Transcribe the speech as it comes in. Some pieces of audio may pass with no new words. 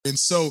And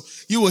so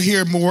you will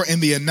hear more in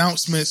the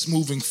announcements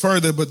moving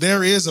further, but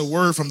there is a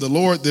word from the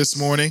Lord this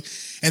morning,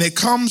 and it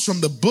comes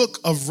from the book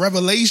of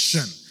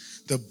Revelation,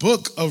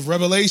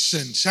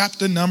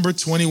 chapter number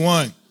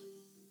 21.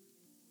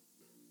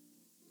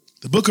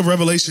 The book of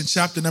Revelation,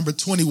 chapter number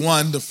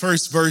 21, the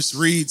first verse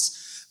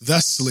reads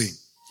thusly: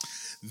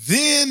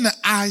 Then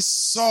I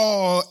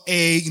saw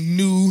a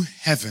new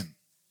heaven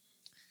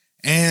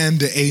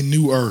and a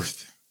new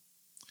earth.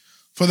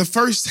 For the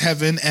first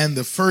heaven and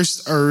the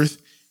first earth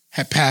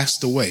had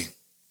passed away,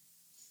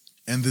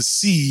 and the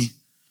sea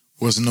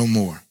was no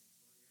more.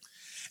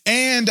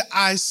 And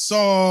I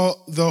saw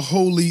the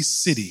holy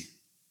city,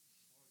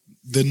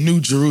 the new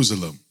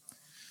Jerusalem,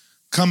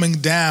 coming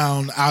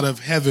down out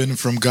of heaven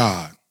from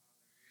God,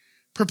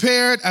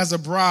 prepared as a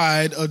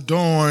bride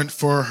adorned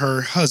for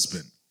her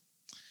husband.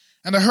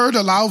 And I heard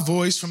a loud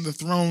voice from the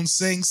throne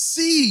saying,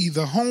 See,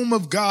 the home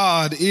of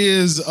God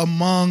is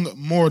among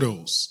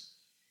mortals.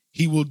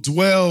 He will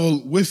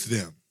dwell with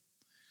them.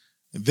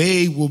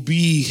 They will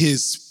be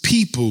his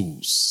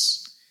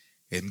peoples,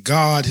 and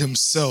God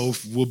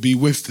himself will be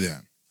with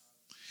them.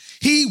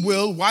 He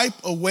will wipe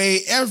away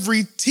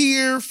every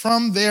tear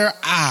from their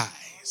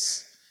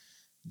eyes.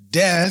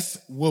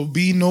 Death will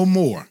be no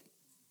more.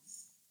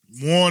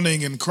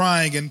 Mourning and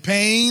crying and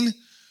pain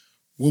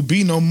will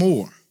be no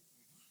more,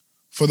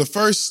 for the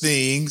first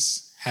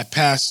things have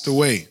passed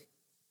away.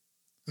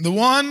 And the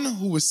one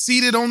who was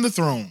seated on the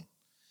throne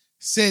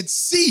said,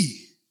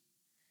 See,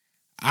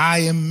 I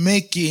am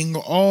making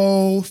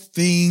all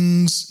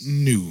things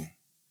new.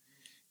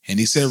 And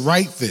he said,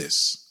 Write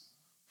this,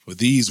 for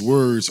these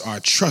words are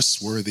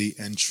trustworthy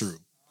and true.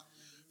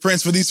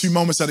 Friends, for these few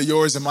moments that are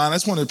yours and mine, I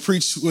just want to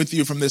preach with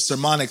you from this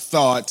sermonic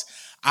thought: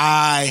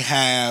 I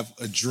have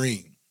a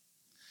dream.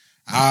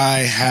 I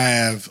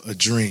have a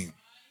dream.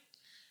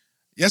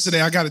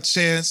 Yesterday, I got a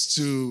chance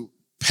to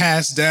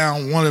pass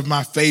down one of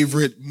my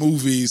favorite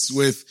movies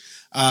with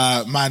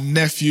my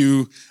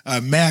nephew,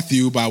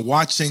 Matthew, by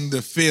watching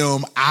the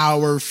film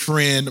Our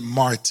Friend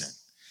Martin.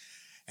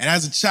 And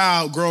as a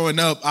child growing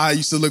up, I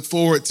used to look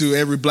forward to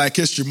every Black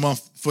History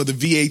Month for the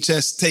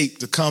VHS tape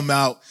to come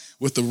out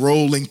with the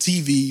rolling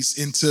TVs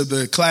into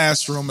the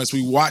classroom as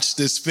we watched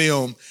this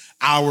film,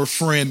 Our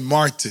Friend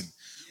Martin,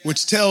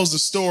 which tells the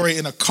story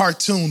in a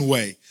cartoon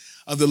way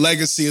of the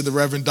legacy of the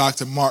Reverend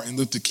Dr. Martin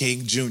Luther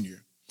King Jr.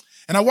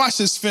 And I watched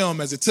this film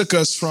as it took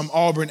us from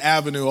Auburn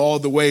Avenue all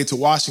the way to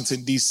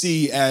Washington,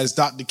 D.C., as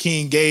Dr.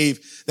 King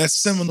gave that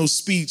seminal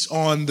speech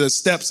on the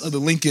steps of the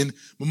Lincoln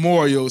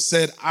Memorial,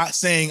 saying,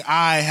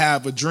 I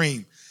have a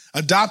dream.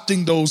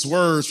 Adopting those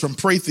words from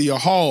Prathia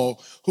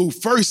Hall, who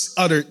first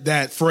uttered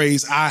that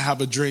phrase, I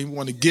have a dream. We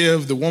want to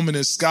give the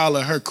womanist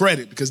scholar her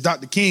credit, because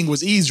Dr. King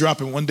was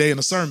eavesdropping one day in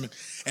a sermon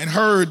and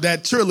heard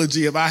that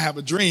trilogy of I Have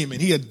a Dream,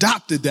 and he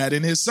adopted that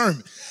in his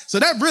sermon. So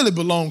that really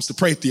belongs to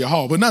Prathia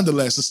Hall. But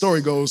nonetheless, the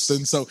story goes,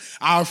 and so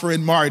our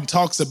friend Martin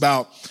talks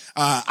about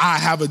I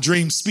Have a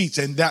Dream speech,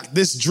 and that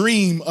this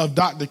dream of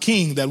Dr.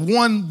 King, that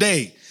one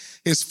day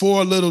his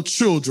 4 little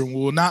children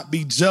will not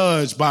be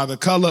judged by the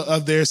color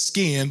of their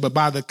skin, but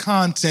by the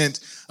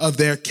content of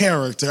their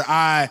character.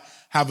 I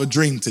have a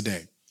dream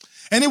today.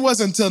 And it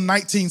wasn't until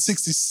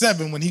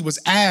 1967 when he was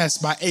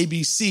asked by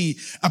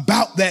ABC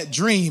about that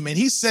dream. And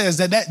he says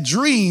that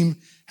dream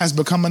has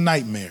become a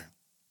nightmare.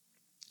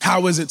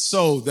 How is it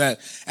so that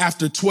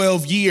after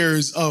 12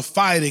 years of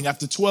fighting,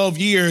 after 12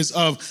 years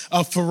of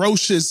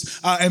ferocious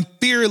and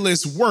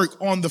fearless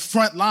work on the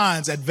front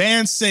lines,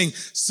 advancing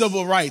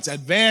civil rights,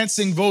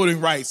 advancing voting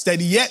rights, that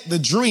yet the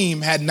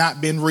dream had not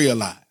been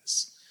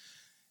realized?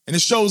 And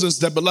it shows us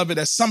that, beloved,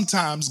 that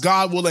sometimes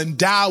God will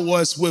endow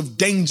us with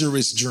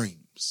dangerous dreams.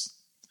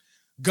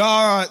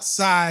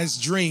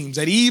 God-sized dreams,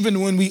 that even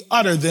when we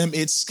utter them,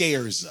 it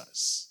scares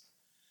us.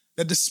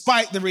 That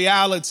despite the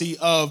reality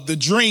of the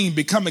dream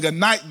becoming a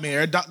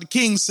nightmare, Dr.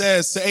 King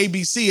says to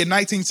ABC in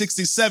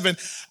 1967,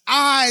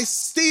 I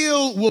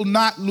still will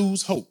not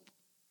lose hope.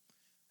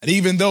 And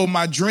even though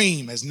my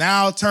dream has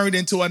now turned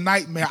into a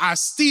nightmare, I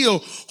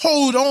still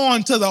hold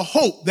on to the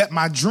hope that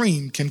my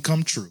dream can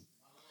come true.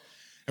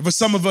 And for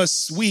some of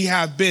us, we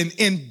have been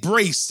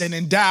embraced and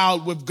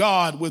endowed with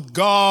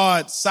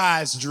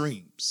God-sized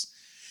dreams.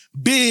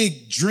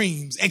 Big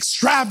dreams,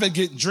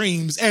 extravagant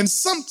dreams, and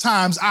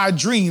sometimes our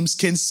dreams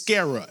can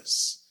scare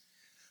us.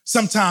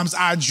 Sometimes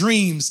our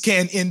dreams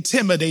can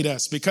intimidate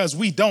us because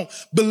we don't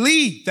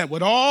believe that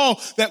with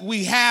all that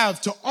we have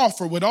to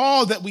offer, with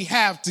all that we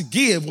have to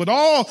give, with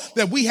all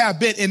that we have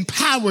been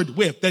empowered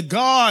with, that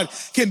God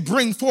can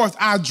bring forth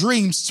our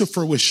dreams to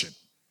fruition.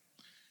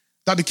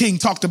 Dr. King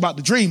talked about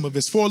the dream of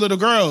his 4 little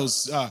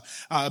girls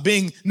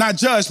being not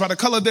judged by the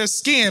color of their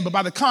skin, but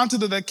by the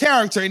content of their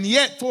character. And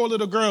yet 4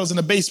 little girls in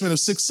the basement of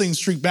 16th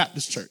Street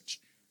Baptist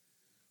Church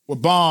were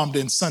bombed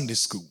in Sunday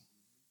school.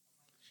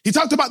 He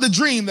talked about the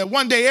dream that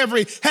one day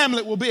every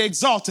hamlet will be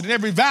exalted and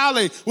every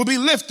valley will be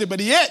lifted. But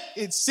yet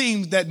it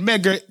seems that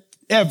Medgar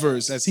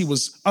Evers, as he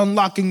was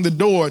unlocking the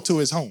door to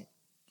his home,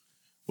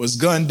 was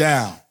gunned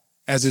down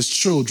as his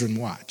children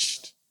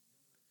watched.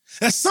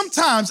 That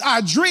sometimes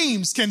our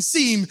dreams can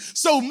seem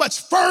so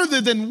much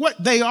further than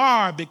what they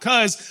are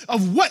because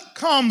of what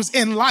comes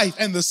in life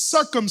and the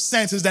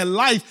circumstances that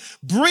life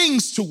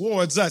brings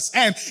towards us.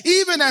 And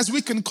even as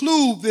we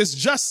conclude this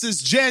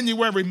Justice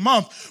January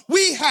month,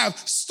 we have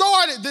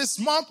started this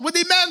month with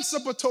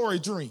emancipatory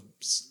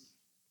dreams.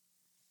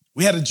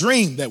 We had a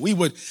dream that we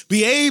would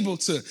be able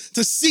to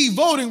see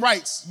voting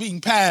rights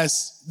being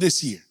passed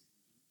this year.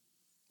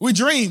 We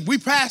dreamed, we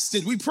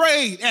fasted, we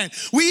prayed, and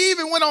we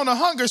even went on a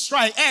hunger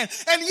strike. And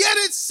yet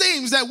it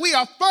seems that we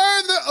are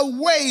further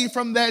away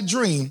from that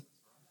dream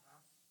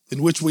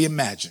in which we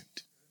imagined.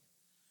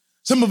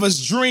 Some of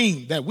us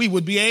dreamed that we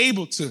would be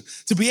able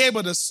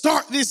to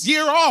start this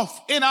year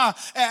off in our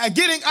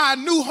getting our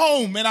new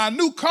home and our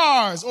new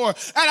cars or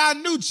at our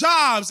new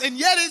jobs. And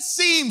yet it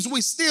seems we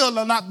still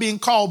are not being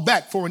called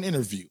back for an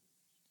interview.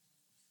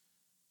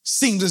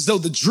 Seems as though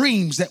the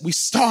dreams that we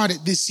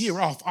started this year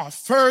off are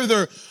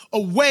further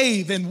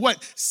away than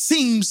what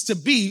seems to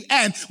be.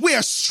 And we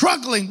are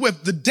struggling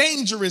with the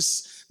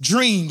dangerous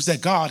dreams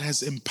that God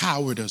has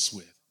empowered us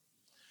with.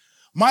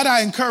 Might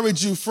I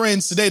encourage you,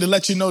 friends, today to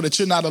let you know that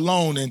you're not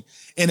alone in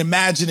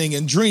imagining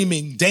and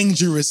dreaming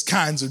dangerous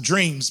kinds of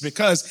dreams,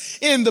 because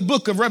in the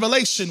book of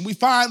Revelation, we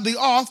find the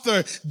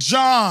author,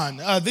 John,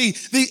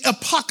 the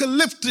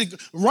apocalyptic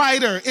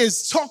writer,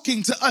 is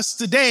talking to us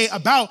today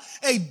about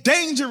a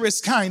dangerous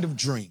kind of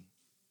dream.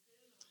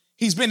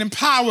 He's been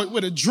empowered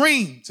with a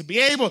dream to be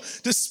able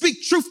to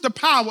speak truth to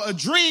power, a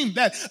dream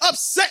that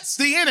upsets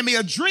the enemy,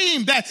 a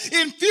dream that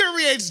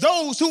infuriates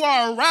those who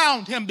are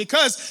around him,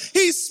 because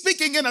he's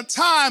speaking in a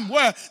time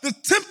where the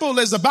temple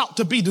is about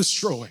to be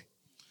destroyed.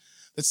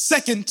 The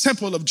second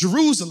temple of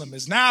Jerusalem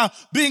is now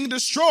being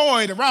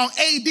destroyed around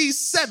AD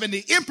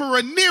 70.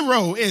 Emperor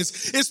Nero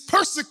is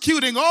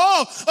persecuting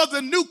all of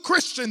the new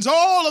Christians,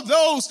 all of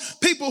those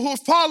people who are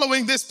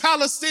following this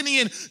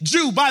Palestinian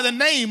Jew by the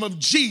name of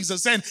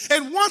Jesus. And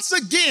once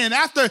again,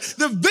 after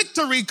the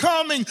victory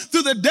coming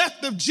through the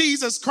death of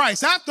Jesus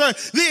Christ, after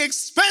the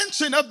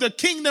expansion of the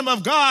kingdom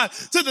of God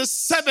to the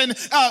seven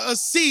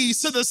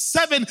seas, to the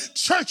seven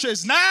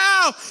churches,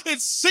 now it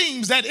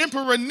seems that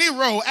Emperor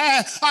Nero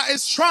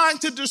is trying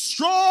to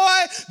destroy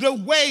the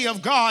way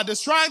of God,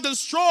 is trying to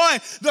destroy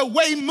the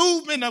way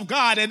movement of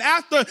God. And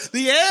after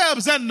the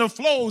ebbs and the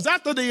flows,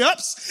 after the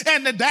ups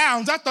and the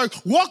downs, after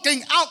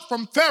walking out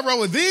from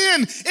Pharaoh,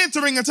 then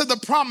entering into the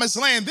promised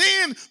land,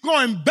 then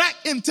going back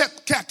into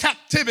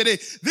captivity,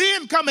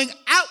 then coming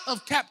out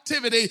of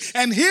captivity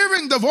and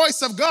hearing the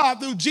voice of God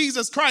through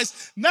Jesus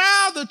Christ,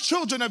 now the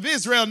children of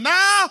Israel,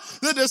 now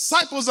the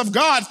disciples of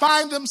God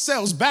find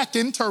themselves back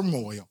in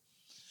turmoil.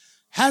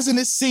 Hasn't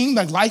it seemed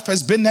like life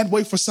has been that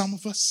way for some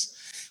of us?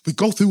 We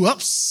go through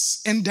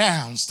ups and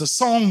downs. The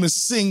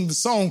psalmists sing the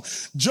song,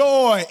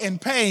 joy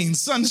and pain,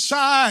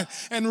 sunshine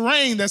and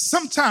rain, that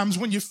sometimes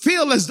when you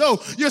feel as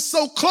though you're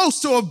so close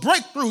to a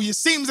breakthrough, it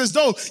seems as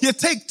though you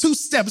take 2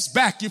 steps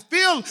back. You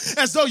feel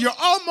as though you're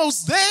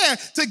almost there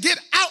to get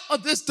out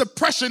of this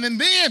depression.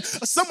 And then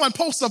someone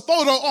posts a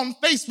photo on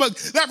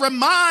Facebook that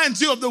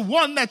reminds you of the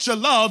one that you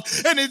love.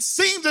 And it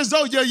seems as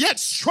though you're yet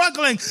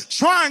struggling,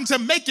 trying to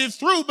make it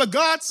through. But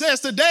God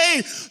says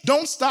today,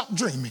 don't stop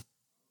dreaming.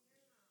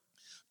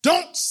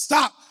 Don't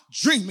stop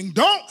dreaming.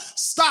 Don't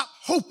stop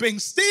hoping.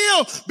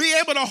 Still be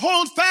able to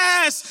hold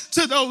fast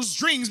to those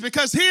dreams,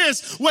 because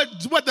here's what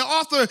the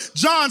author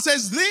John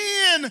says.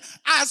 Then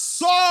I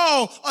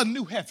saw a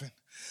new heaven.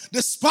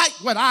 Despite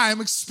what I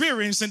am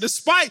experiencing,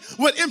 despite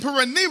what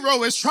Emperor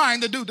Nero is trying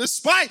to do,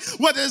 despite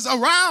what is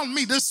around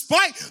me,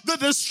 despite the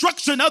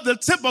destruction of the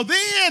temple,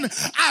 then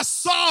I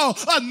saw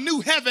a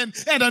new heaven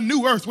and a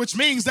new earth, which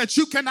means that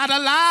you cannot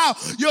allow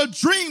your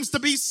dreams to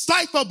be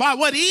stifled by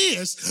what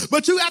is,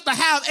 but you have to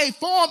have a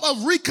form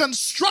of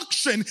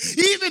reconstruction,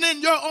 even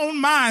in your own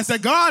minds,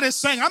 that God is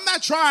saying, I'm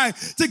not trying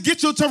to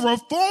get you to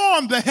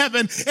reform the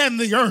heaven and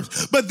the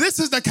earth, but this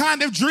is the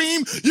kind of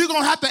dream you're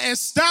going to have to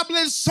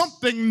establish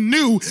something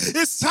new.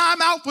 It's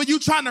time out for you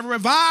trying to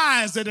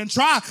revise it and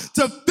try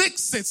to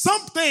fix it.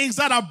 Some things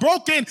that are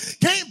broken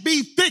can't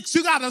be fixed.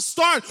 You got to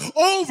start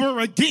over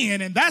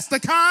again. And that's the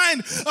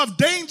kind of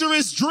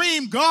dangerous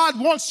dream God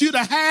wants you to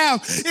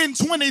have in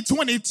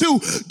 2022.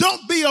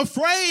 Don't be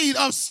afraid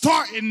of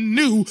starting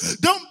new.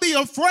 Don't be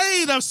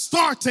afraid of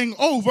starting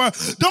over.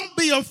 Don't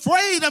be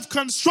afraid of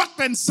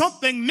constructing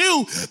something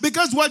new,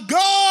 because what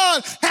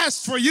God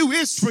has for you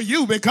is for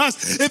you.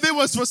 Because if it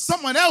was for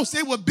someone else,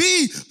 it would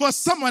be for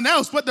someone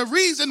else. But the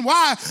reason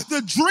why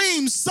the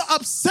dream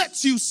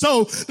upsets you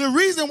so, the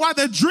reason why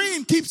the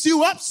dream keeps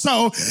you up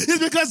so, is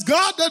because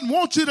God doesn't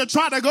want you to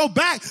try to go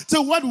back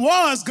to what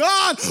was.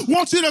 God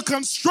wants you to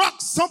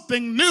construct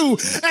something new.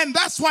 And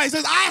that's why he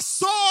says, I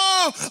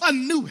saw a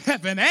new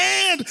heaven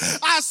and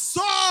I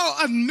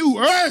saw a new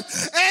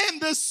earth,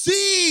 and the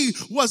sea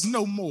was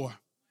no more.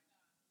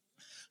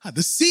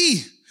 The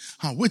sea,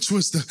 which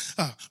was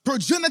the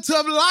progenitor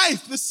of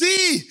life, the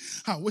sea,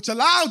 which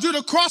allowed you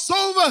to cross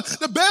over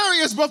the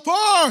barriers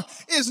before,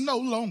 is no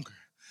longer.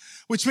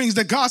 which means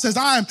that God says,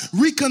 I'm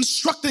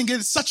reconstructing it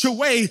in such a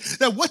way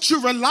that what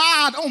you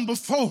relied on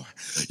before,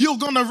 you're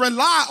going to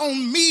rely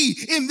on me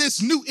in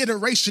this new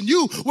iteration.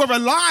 You were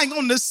relying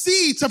on the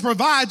sea to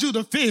provide you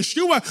the fish.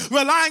 You were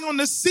relying on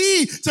the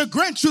sea to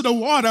grant you the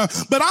water.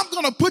 But I'm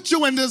going to put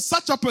you into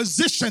such a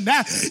position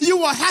that you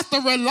will have to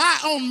rely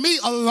on me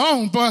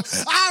alone. But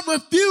I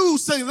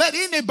refuse to let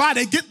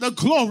anybody get the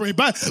glory.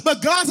 But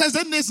God says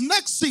in this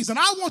next season,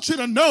 I want you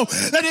to know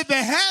that if it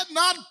had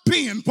not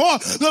been for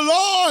the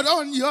Lord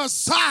on your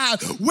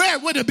side, where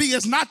would it be?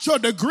 It's not your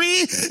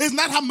degree. It's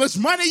not how much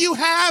money you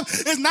have.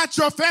 It's not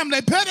your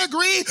family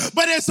pedigree,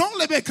 but it's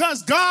only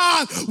because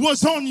God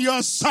was on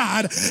your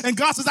side. And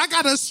God says, I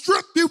got to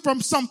strip you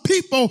from some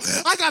people.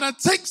 I got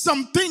to take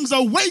some things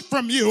away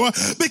from you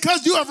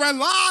because you have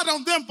relied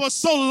on them for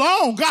so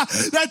long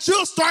that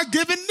you'll start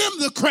giving them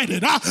the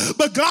credit.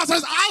 But God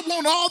says, I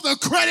want all the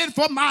credit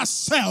for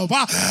myself.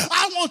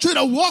 I want you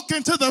to walk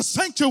into the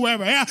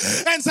sanctuary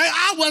and say,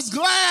 I was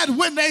glad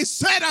when they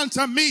said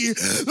unto me,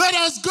 let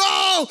us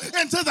go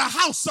into the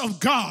house of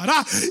God.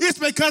 It's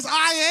because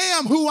I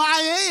am who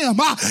I am.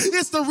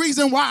 It's the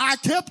reason why I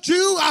kept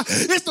you.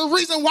 It's the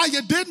reason why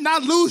you did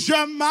not lose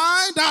your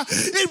mind.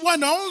 It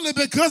wasn't only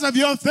because of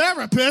your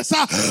therapist,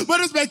 but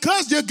it's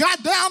because you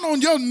got down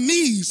on your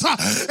knees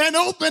and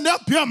opened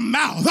up your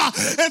mouth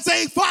and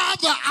say,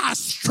 Father, I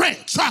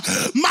stretch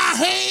my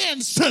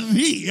hands to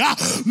thee.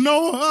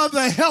 No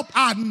other help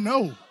I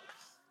know.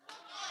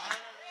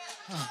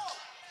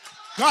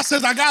 God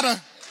says, I got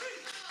to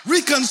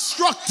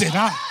reconstruct it.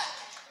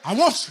 I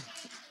want you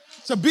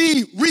to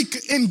be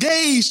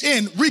engaged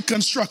in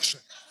reconstruction.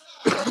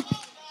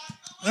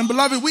 And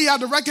beloved, we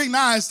have to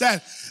recognize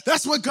that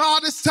that's what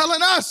God is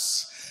telling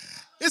us.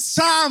 It's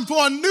time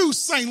for a new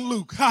St.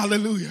 Luke.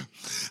 Hallelujah.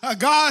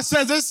 God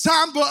says it's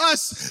time for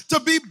us to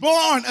be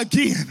born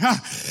again.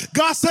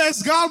 God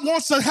says God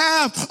wants to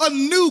have a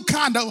new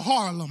kind of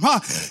Harlem.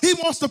 He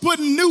wants to put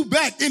new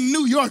back in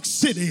New York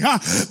City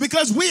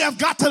because we have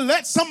got to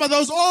let some of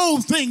those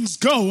old things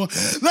go.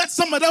 Let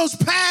some of those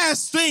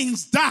past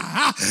things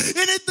die.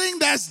 Anything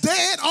that's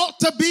dead ought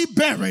to be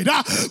buried.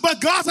 But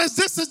God says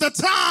this is the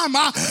time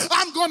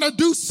I'm going to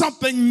do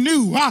something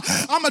new.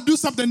 I'm going to do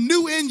something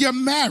new in your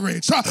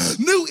marriage,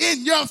 new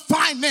in your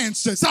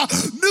finances,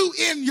 new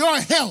in your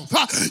health.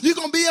 You're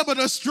going to be able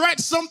to stretch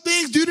some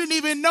things you didn't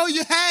even know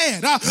you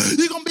had.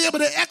 You're going to be able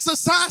to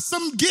exercise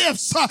some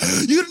gifts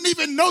you didn't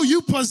even know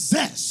you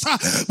possess.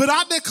 But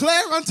I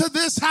declare unto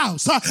this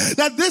house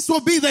that this will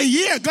be the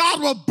year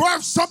God will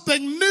birth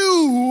something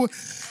new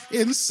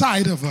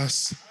inside of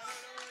us.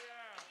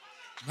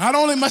 Not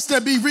only must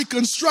there be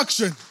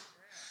reconstruction,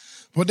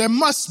 but there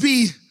must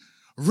be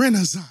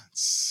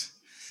renaissance.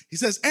 He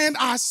says, and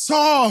I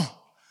saw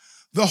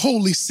the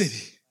holy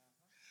city,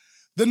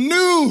 the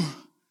new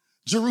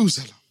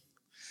Jerusalem,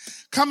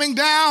 coming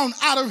down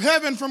out of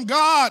heaven from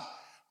God,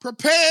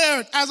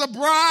 prepared as a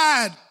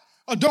bride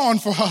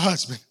adorned for her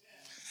husband.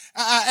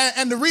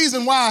 And the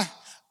reason why,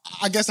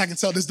 I guess I can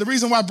tell this, the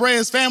reason why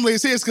Brea's family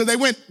is here is because they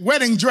went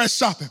wedding dress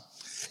shopping.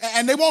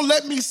 And they won't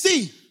let me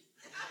see.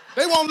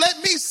 They won't let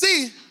me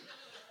see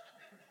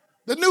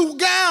the new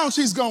gown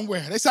she's going to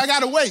wear. They say, I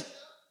got to wait.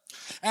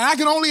 And I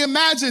can only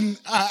imagine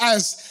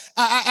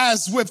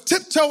as with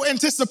tiptoe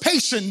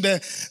anticipation,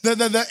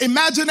 the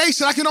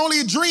imagination, I can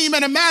only dream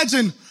and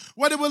imagine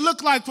what it would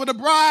look like for the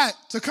bride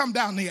to come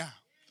down the aisle.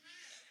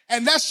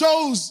 And that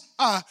shows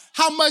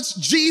how much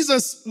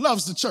Jesus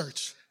loves the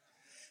church.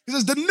 He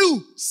says, the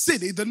new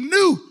city, the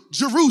new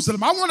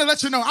Jerusalem. I want to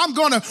let you know I'm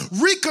going to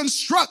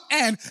reconstruct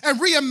and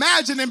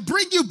reimagine and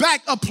bring you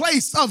back a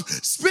place of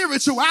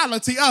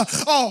spirituality, a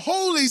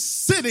holy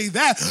city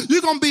that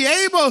you're going to be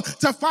able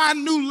to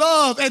find new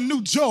love and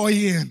new joy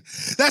in.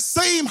 That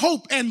same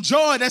hope and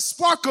joy that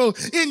sparkle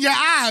in your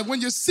eye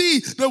when you see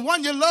the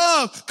one you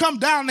love come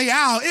down the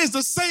aisle is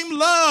the same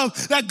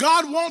love that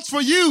God wants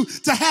for you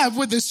to have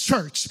with His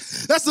church.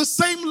 That's the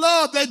same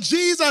love that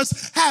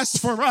Jesus has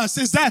for us,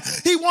 is that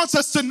He wants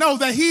us to know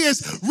that He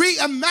is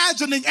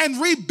reimagining and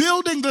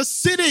rebuilding the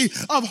city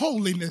of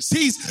holiness.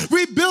 He's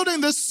rebuilding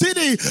the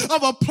city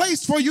of a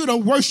place for you to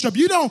worship.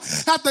 You don't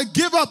have to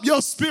give up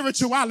your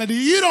spirituality.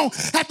 You don't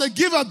have to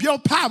give up your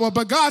power.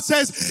 But God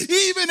says,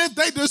 even if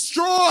they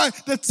destroy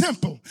the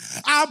temple,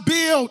 I'll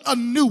build a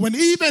new one.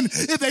 Even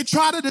if they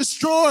try to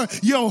destroy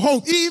your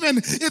hope, even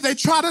if they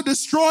try to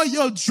destroy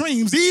your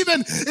dreams,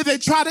 even if they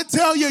try to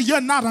tell you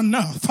you're not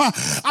enough,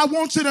 I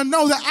want you to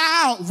know that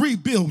I'll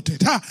rebuild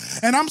it.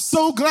 And I'm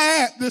so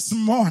glad this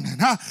morning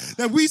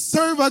that we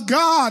serve a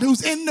God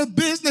who's in the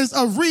business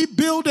of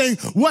rebuilding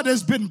what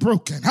has been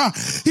broken.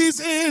 He's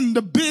in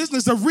the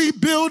business of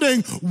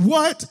rebuilding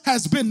what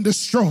has been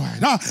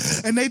destroyed.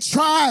 And they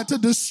tried to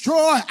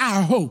destroy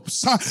our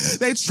hopes.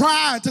 They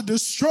tried to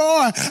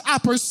destroy our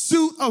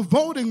pursuit of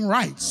voting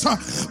rights.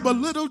 But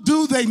little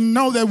do they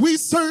know that we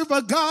serve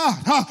a God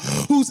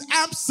who's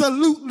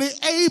absolutely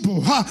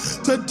able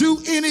to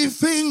do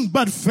anything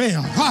but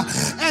fail.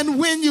 And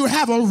when you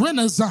have a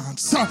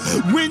renaissance,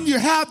 when you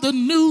have the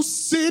new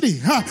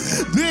city,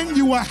 then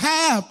you will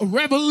have a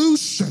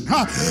revolution,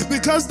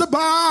 because the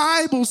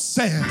Bible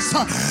says,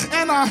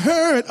 and I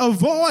heard a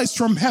voice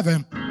from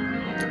heaven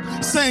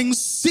saying,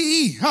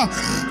 see,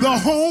 the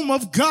home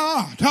of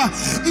God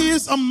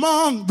is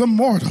among the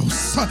mortals.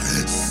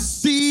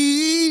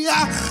 See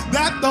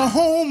that the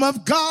home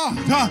of God,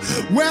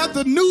 where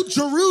the New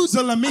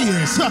Jerusalem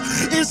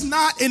is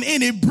not in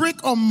any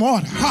brick or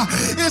mortar.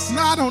 It's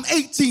not on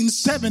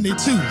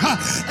 1872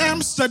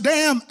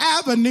 Amsterdam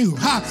Avenue.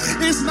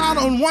 It's not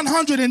on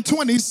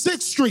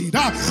 126th Street,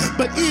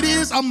 but it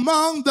is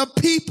among the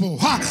people,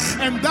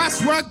 and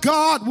that's where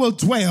God will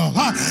dwell.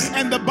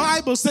 And the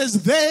Bible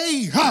says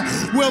they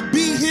will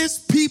be his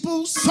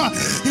peoples,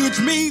 which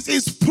means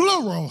it's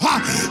plural.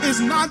 It's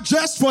not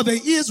just for the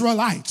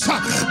Israelites,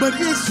 but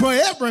it's for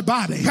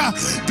everybody.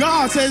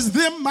 God says,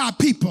 them my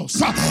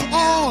peoples,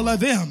 all of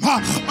them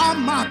are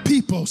my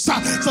peoples.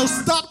 So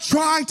stop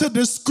trying to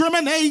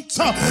discriminate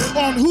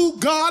on who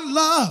God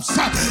loves.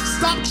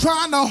 Stop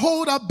trying to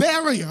hold a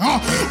barrier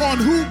on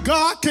who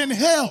God can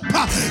help.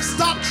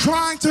 Stop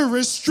trying to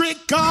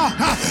restrict God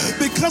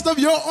because of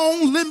your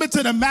own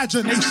limited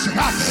imagination.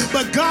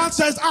 But God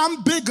says,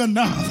 I'm big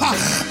enough,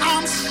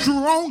 I'm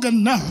strong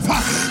enough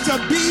to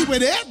be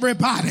with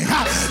everybody,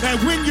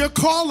 that when you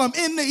call them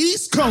in the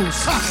East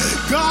Coast,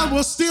 God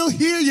will still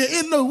hear you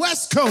in the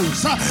West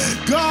Coast.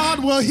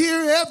 God will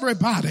hear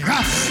everybody,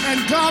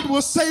 and God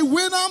will say,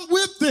 when I'm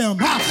with them,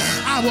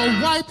 I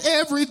will wipe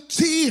every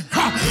tear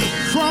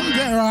from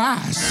their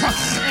eyes,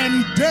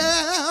 and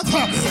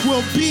death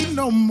will be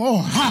no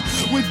more.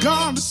 What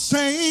God is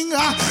saying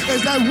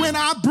is that when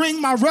I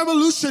bring my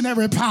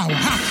revolutionary power,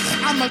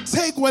 I'm going to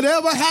take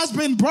whatever has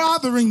been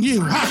bothering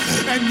you,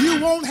 and you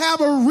won't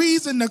have a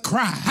reason to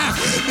cry,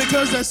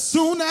 because as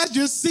soon as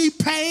you see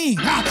pain,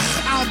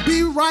 I'll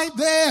be right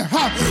there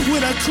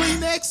with a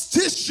Kleenex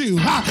tissue.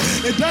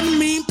 It doesn't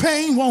mean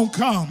pain won't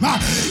come.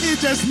 It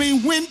just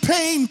means when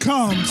pain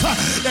comes,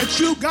 that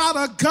you got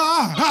a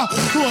God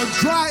who will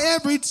dry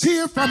every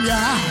tear from your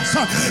eyes.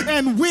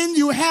 And when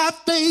you have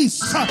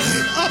faced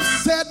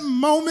upset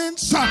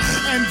moments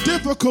and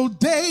difficult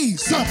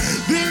days,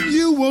 then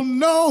you will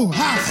know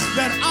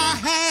that I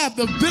have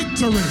the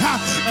victory.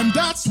 And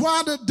that's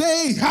why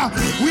today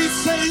we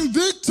sing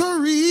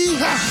victory.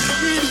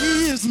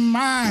 It is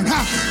mine.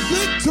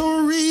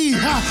 Victory,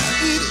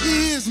 it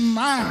is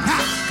mine.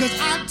 Because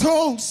I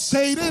told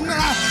Satan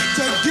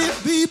to get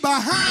thee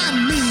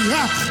behind me,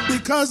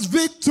 because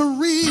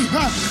victory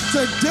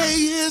today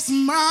is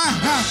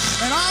mine.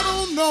 And I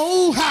don't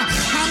know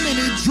how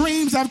many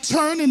dreams I've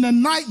turned into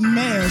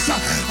nightmares.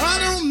 I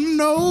don't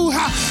know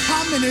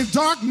how many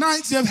dark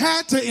nights you've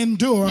had to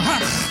endure.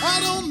 I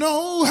don't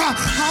know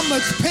how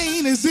much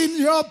pain is in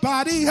your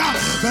body,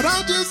 but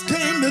I just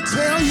came to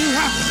tell you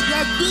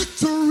that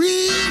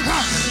victory,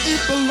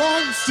 it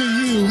belongs to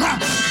you.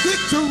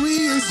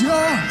 Victory is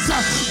yours.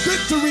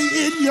 Victory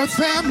in your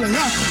family.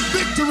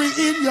 Victory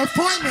in your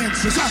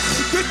finances.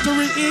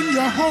 Victory in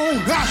your home.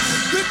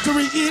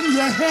 Victory in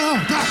your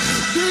health.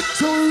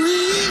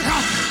 Victory,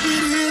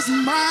 it is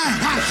mine.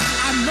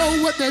 I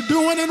know what they're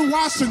doing in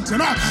Washington,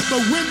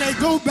 but when they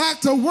go back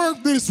to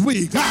work this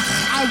week,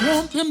 I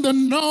want them to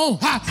know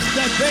that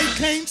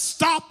they can't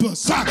stop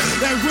us.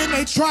 That when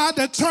they tried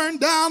to turn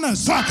down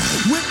us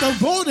with the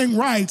voting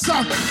rights,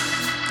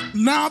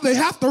 now they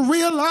have to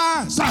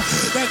realize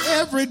that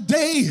every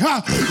day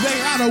they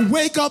gotta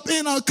wake up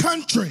in a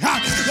country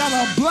that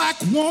a black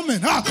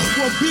woman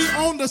will be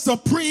on the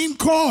Supreme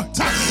Court.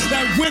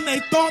 That when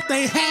they thought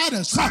they had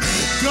us,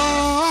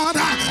 God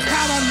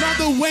had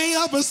another way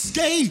of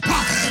escape.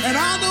 And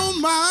I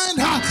don't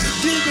mind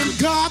giving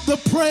God the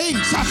praise,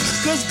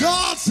 because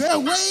God said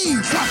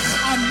ways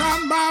are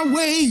not my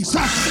ways,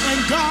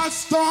 and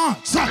God's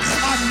thoughts are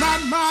not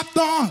my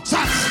thoughts.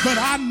 But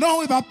I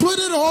know if I put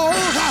it all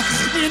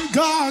in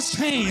God's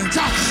hands,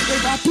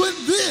 if I put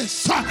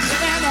this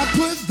and I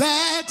put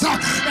that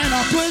and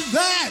I put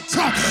that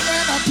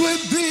and I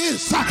put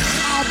this,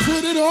 I'll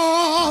put it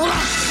all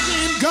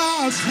in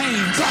God's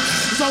hands.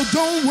 So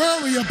don't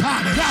worry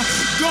about it.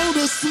 Go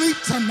to sleep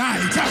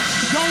tonight.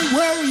 Don't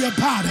worry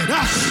about it.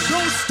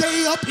 Don't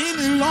stay up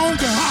any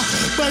longer,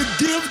 but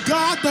give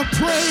God the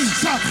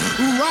praise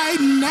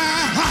right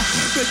now,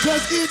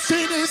 because it's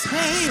in his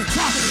hands.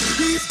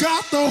 He's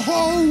got the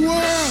whole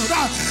world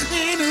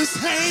in his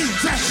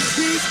hands.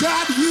 He's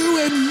got you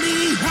and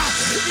me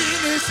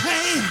in his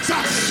hands.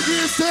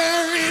 Is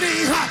there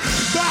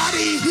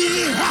anybody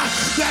here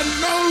that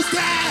knows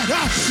that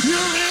you're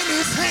in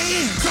his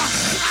hands?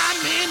 I'm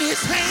in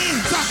his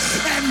hands,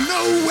 and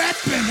no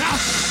weapon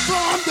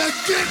formed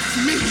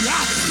against me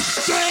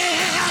shall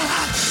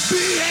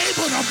be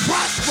able to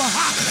prosper.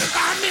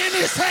 I'm in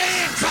his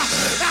hands.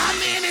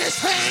 I'm in his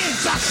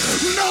hands.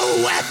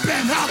 No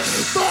weapon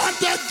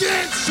formed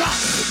against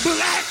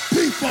black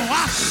people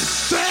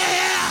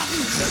shall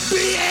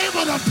be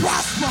able to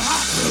prosper.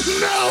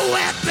 No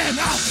weapon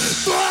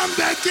formed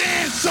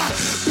against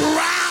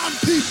brown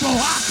people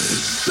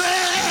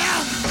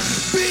shall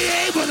be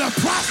able to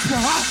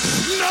prosper.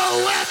 No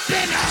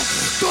weapon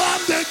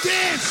formed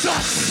against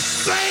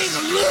St.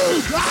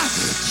 Luke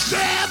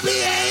shall be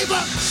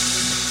able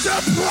to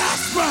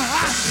prosper.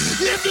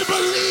 If you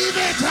believe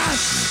it,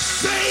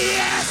 say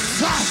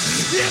yes.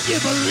 If you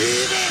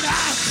believe it,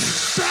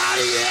 shout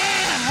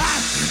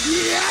yeah.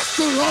 Yes,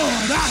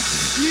 Lord.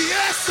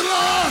 Yes,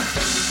 Lord.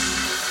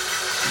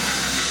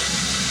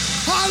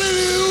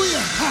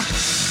 Hallelujah.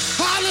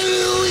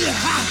 Hallelujah. I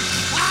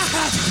have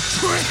a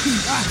dream.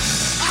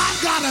 I've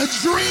got a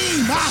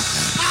dream.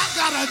 I've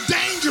got a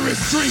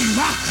dangerous dream.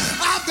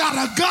 I've got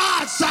a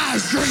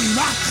God-sized dream.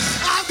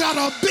 I've got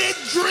a big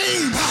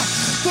dream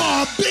for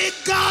a big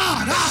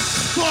God,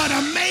 for an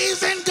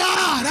amazing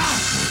God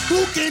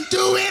who can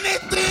do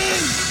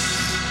anything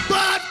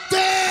but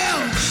fail.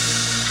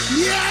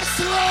 Yes,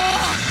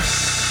 Lord.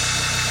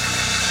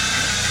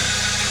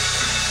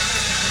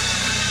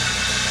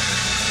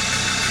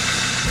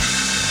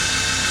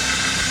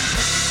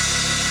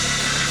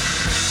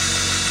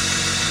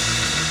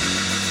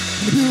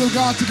 The people of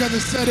God together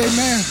said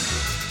amen.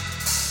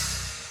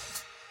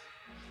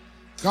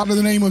 God, in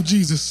the name of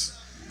Jesus,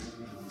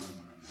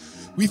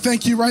 we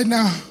thank you right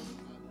now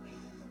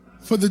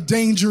for the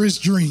dangerous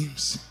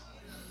dreams.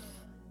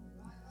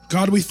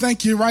 God, we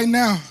thank you right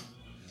now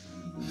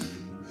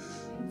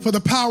for the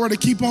power to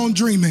keep on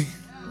dreaming.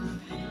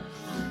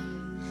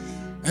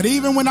 And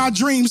even when our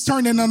dreams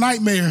turn into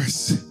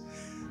nightmares,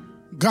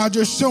 God,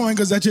 you're showing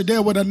us that you're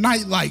there with a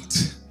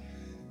nightlight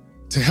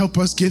to help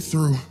us get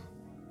through.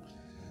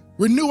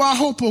 Renew our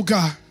hope, oh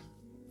God.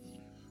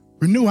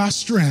 Renew our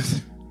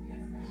strength.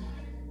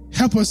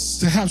 Help us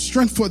to have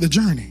strength for the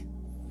journey.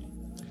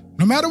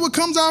 No matter what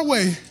comes our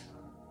way,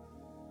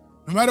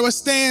 no matter what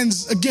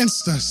stands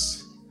against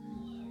us,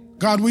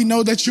 God, we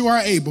know that you are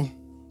able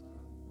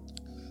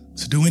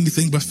to do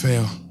anything but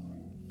fail,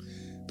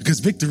 because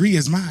victory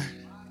is mine.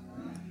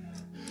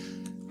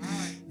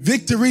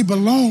 Victory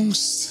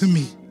belongs to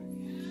me.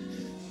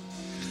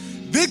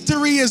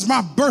 Victory is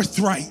my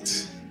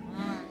birthright.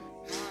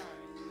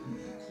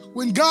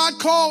 When God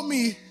called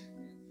me,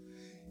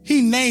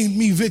 he named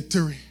me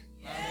Victory.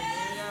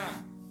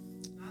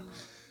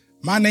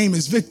 My name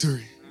is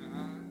Victory.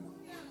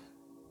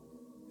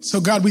 So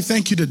God, we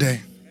thank you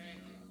today.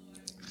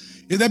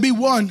 If there be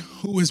one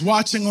who is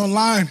watching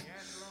online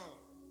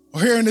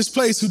or here in this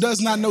place who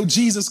does not know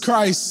Jesus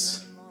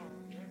Christ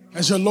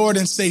as your Lord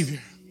and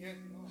Savior,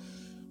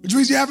 which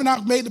means you have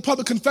not made the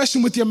public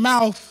confession with your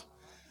mouth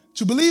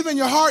to believe in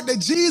your heart that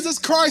Jesus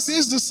Christ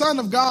is the Son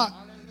of God,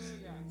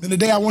 then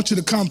today I want you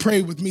to come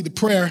pray with me the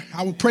prayer.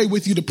 I will pray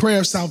with you the prayer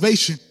of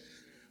salvation.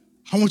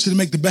 I want you to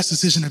make the best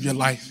decision of your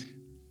life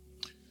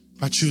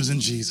by choosing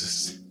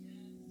Jesus.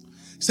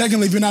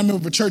 Secondly, if you're not a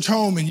member of a church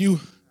home and you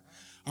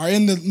are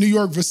in the New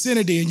York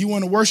vicinity and you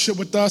want to worship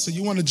with us, or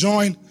you want to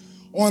join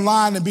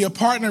online and be a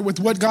partner with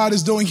what God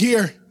is doing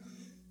here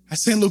at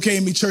St. Luke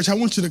AME Church, I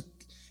want you to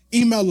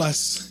email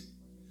us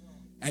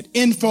at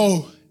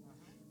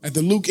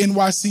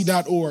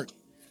info@thelukeny.org.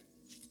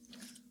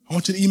 I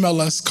want you to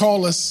email us,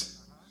 call us,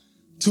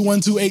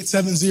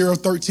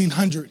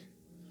 212-870-1300.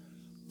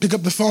 Pick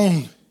up the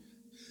phone,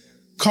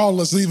 call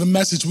us, leave a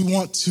message. We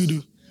want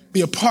to be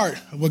a part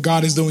of what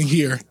God is doing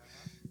here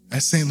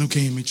at St. Luke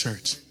AME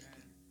Church.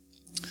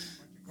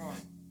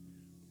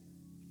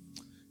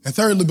 And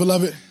thirdly,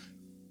 beloved,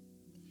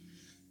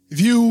 if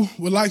you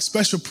would like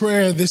special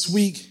prayer this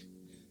week,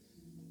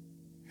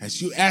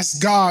 as you ask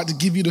God to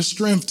give you the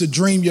strength to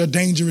dream your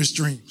dangerous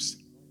dreams.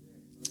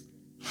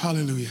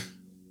 Hallelujah.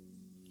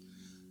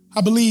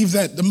 I believe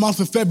that the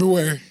month of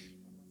February,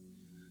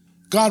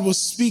 God will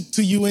speak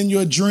to you in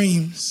your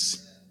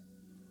dreams.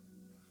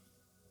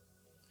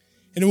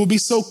 And it will be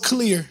so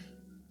clear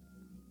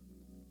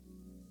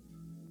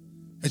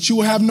that you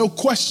will have no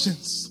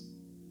questions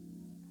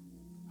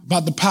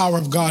about the power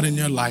of God in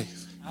your life.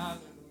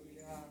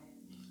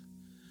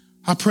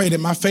 I pray that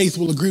my faith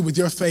will agree with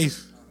your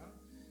faith,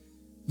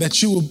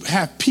 that you will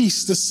have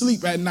peace to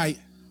sleep at night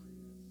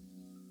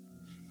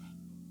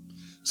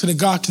so that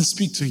God can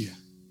speak to you.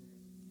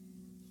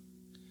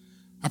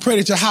 I pray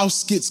that your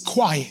house gets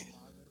quiet,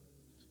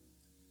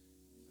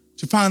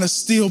 to find a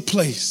still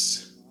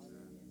place,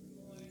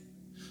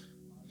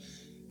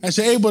 that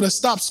you're able to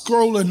stop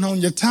scrolling on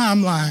your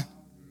timeline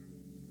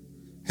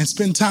and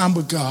spend time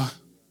with God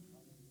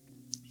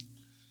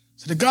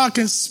so that God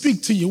can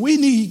speak to you. We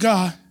need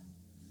God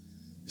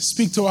to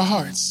speak to our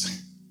hearts,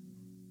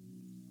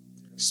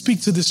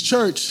 speak to this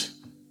church,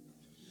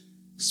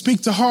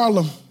 speak to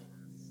Harlem,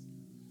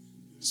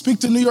 speak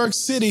to New York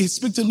City,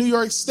 speak to New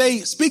York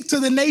State, speak to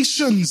the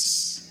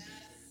nations.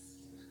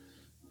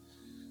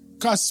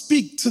 God,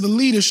 speak to the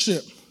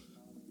leadership.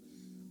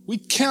 We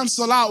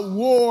cancel out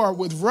war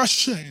with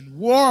Russia and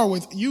war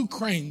with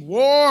Ukraine,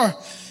 war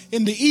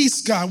in the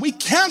East, God. We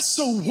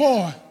cancel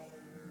war.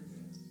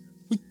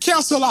 We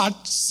cancel our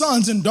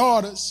sons and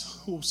daughters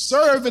who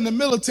serve in the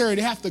military.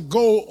 They have to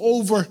go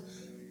over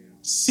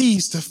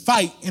cease to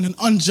fight in an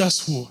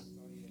unjust war.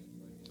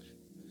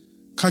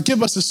 God,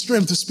 give us the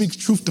strength to speak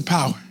truth to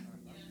power.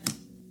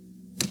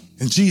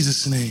 In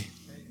Jesus' name,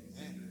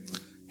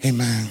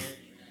 amen.